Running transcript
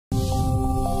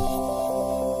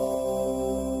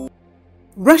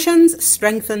Russians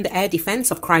strengthened air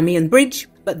defense of Crimean Bridge,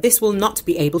 but this will not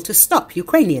be able to stop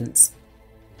Ukrainians.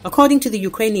 According to the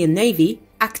Ukrainian Navy,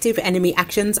 active enemy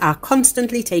actions are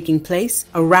constantly taking place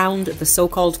around the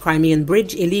so-called Crimean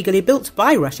Bridge illegally built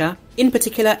by Russia. In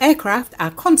particular, aircraft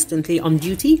are constantly on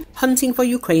duty hunting for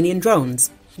Ukrainian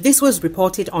drones. This was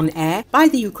reported on air by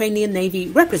the Ukrainian Navy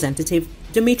representative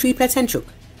Dmitry Pletenchuk.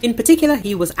 In particular,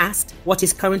 he was asked what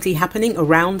is currently happening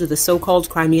around the so-called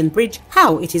Crimean Bridge,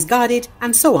 how it is guarded,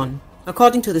 and so on.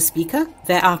 According to the speaker,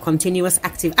 there are continuous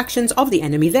active actions of the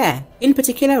enemy there. In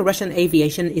particular, Russian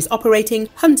aviation is operating,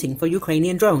 hunting for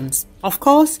Ukrainian drones. Of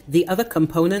course, the other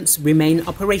components remain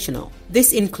operational.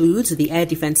 This includes the air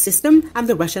defense system and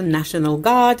the Russian National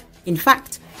Guard. In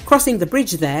fact, crossing the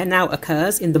bridge there now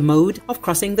occurs in the mode of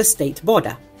crossing the state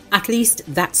border. At least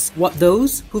that's what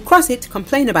those who cross it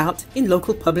complain about in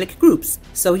local public groups.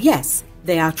 So yes,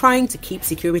 they are trying to keep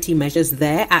security measures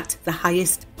there at the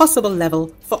highest possible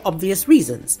level for obvious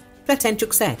reasons,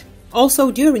 Pletenchuk said.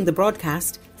 Also during the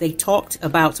broadcast, they talked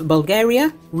about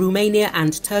Bulgaria, Romania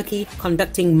and Turkey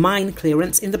conducting mine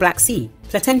clearance in the Black Sea.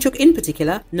 Pletenchuk in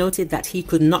particular noted that he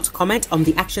could not comment on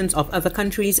the actions of other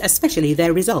countries, especially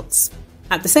their results.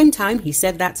 At the same time, he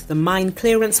said that the mine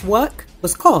clearance work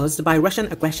was caused by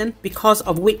Russian aggression, because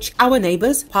of which our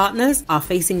neighbors, partners, are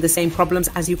facing the same problems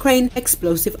as Ukraine,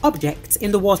 explosive objects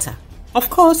in the water. Of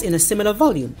course, in a similar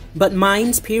volume, but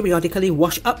mines periodically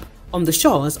wash up on the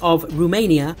shores of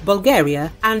Romania,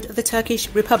 Bulgaria, and the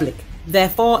Turkish Republic.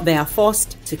 Therefore, they are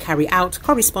forced to carry out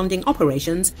corresponding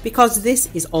operations because this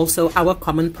is also our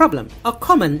common problem, a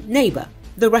common neighbor,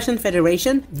 the Russian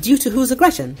Federation, due to whose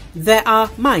aggression there are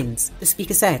mines, the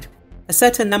speaker said. A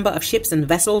certain number of ships and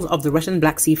vessels of the Russian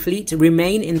Black Sea Fleet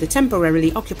remain in the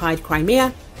temporarily occupied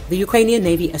Crimea. The Ukrainian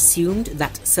Navy assumed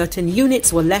that certain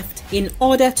units were left in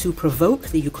order to provoke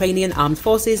the Ukrainian armed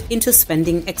forces into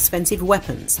spending expensive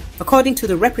weapons. According to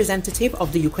the representative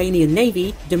of the Ukrainian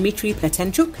Navy, Dmitry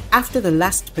Pletenchuk, after the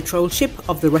last patrol ship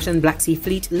of the Russian Black Sea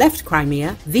Fleet left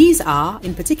Crimea, these are,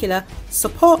 in particular,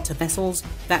 support vessels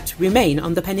that remain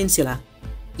on the peninsula.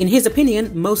 In his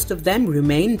opinion, most of them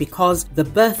remain because the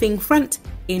berthing front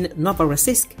in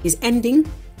Novorossiysk is ending.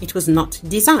 It was not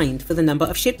designed for the number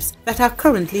of ships that are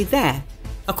currently there.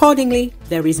 Accordingly,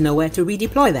 there is nowhere to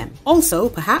redeploy them. Also,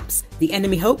 perhaps, the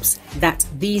enemy hopes that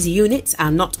these units are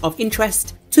not of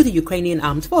interest to the Ukrainian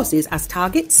armed forces as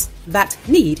targets that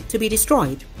need to be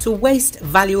destroyed, to waste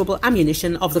valuable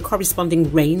ammunition of the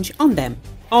corresponding range on them.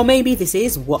 Or maybe this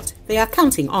is what they are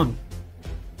counting on.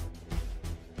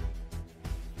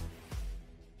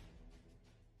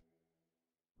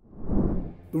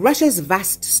 Russia's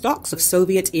vast stocks of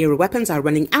Soviet-era weapons are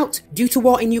running out due to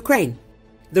war in Ukraine.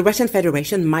 The Russian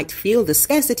Federation might feel the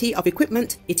scarcity of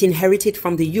equipment it inherited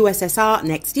from the USSR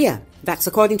next year. That's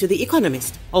according to The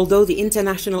Economist, although the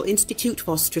International Institute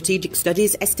for Strategic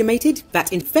Studies estimated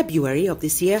that in February of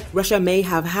this year, Russia may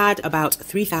have had about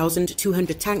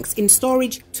 3,200 tanks in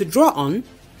storage to draw on.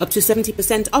 Up to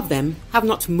 70% of them have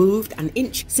not moved an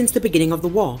inch since the beginning of the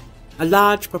war. A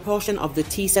large proportion of the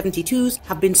T-72s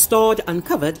have been stored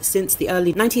uncovered since the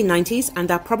early 1990s and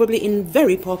are probably in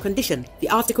very poor condition, the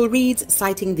article reads,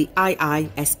 citing the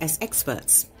IISS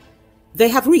experts. They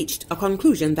have reached a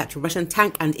conclusion that Russian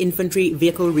tank and infantry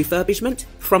vehicle refurbishment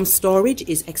from storage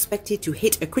is expected to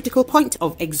hit a critical point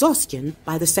of exhaustion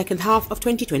by the second half of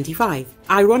 2025.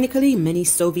 Ironically, many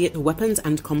Soviet weapons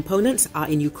and components are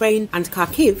in Ukraine, and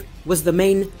Kharkiv was the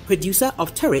main producer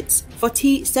of turrets for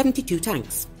T-72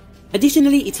 tanks.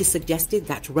 Additionally, it is suggested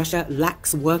that Russia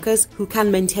lacks workers who can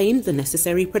maintain the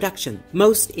necessary production.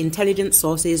 Most intelligence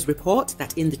sources report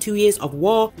that in the 2 years of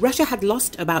war, Russia had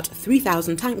lost about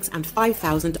 3,000 tanks and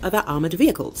 5,000 other armored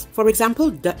vehicles. For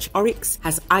example, Dutch Oryx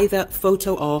has either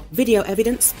photo or video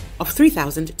evidence of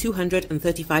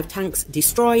 3,235 tanks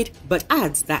destroyed, but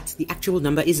adds that the actual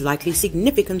number is likely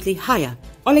significantly higher.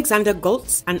 Alexander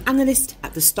Goltz, an analyst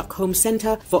at the Stockholm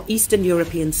Center for Eastern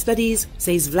European Studies,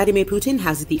 says Vladimir Putin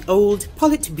has the old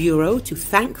Politburo to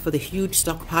thank for the huge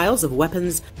stockpiles of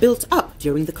weapons built up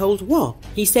during the Cold War.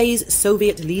 He says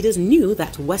Soviet leaders knew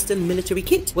that Western military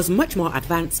kit was much more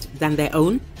advanced than their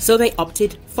own, so they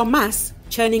opted for mass,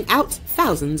 churning out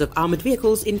thousands of armored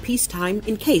vehicles in peacetime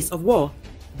in case of war.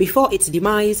 Before its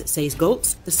demise, says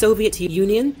Goltz, the Soviet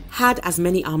Union had as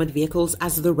many armored vehicles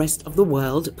as the rest of the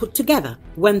world put together.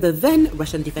 When the then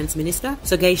Russian Defense Minister,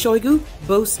 Sergei Shoigu,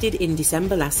 boasted in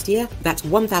December last year that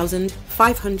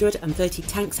 1,530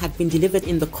 tanks had been delivered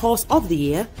in the course of the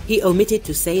year, he omitted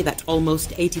to say that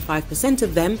almost 85%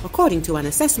 of them, according to an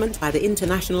assessment by the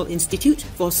International Institute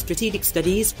for Strategic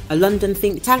Studies, a London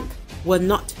think tank, were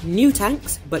not new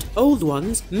tanks, but old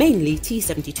ones, mainly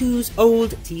T-72s,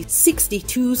 old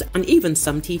T-62s, and even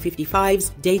some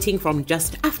T-55s dating from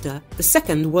just after the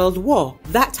Second World War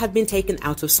that had been taken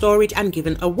out of storage and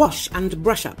given a wash and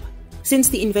brush up. Since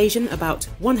the invasion, about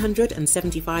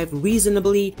 175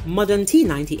 reasonably modern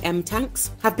T-90M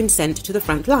tanks have been sent to the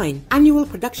front line. Annual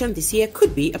production this year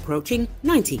could be approaching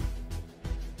 90.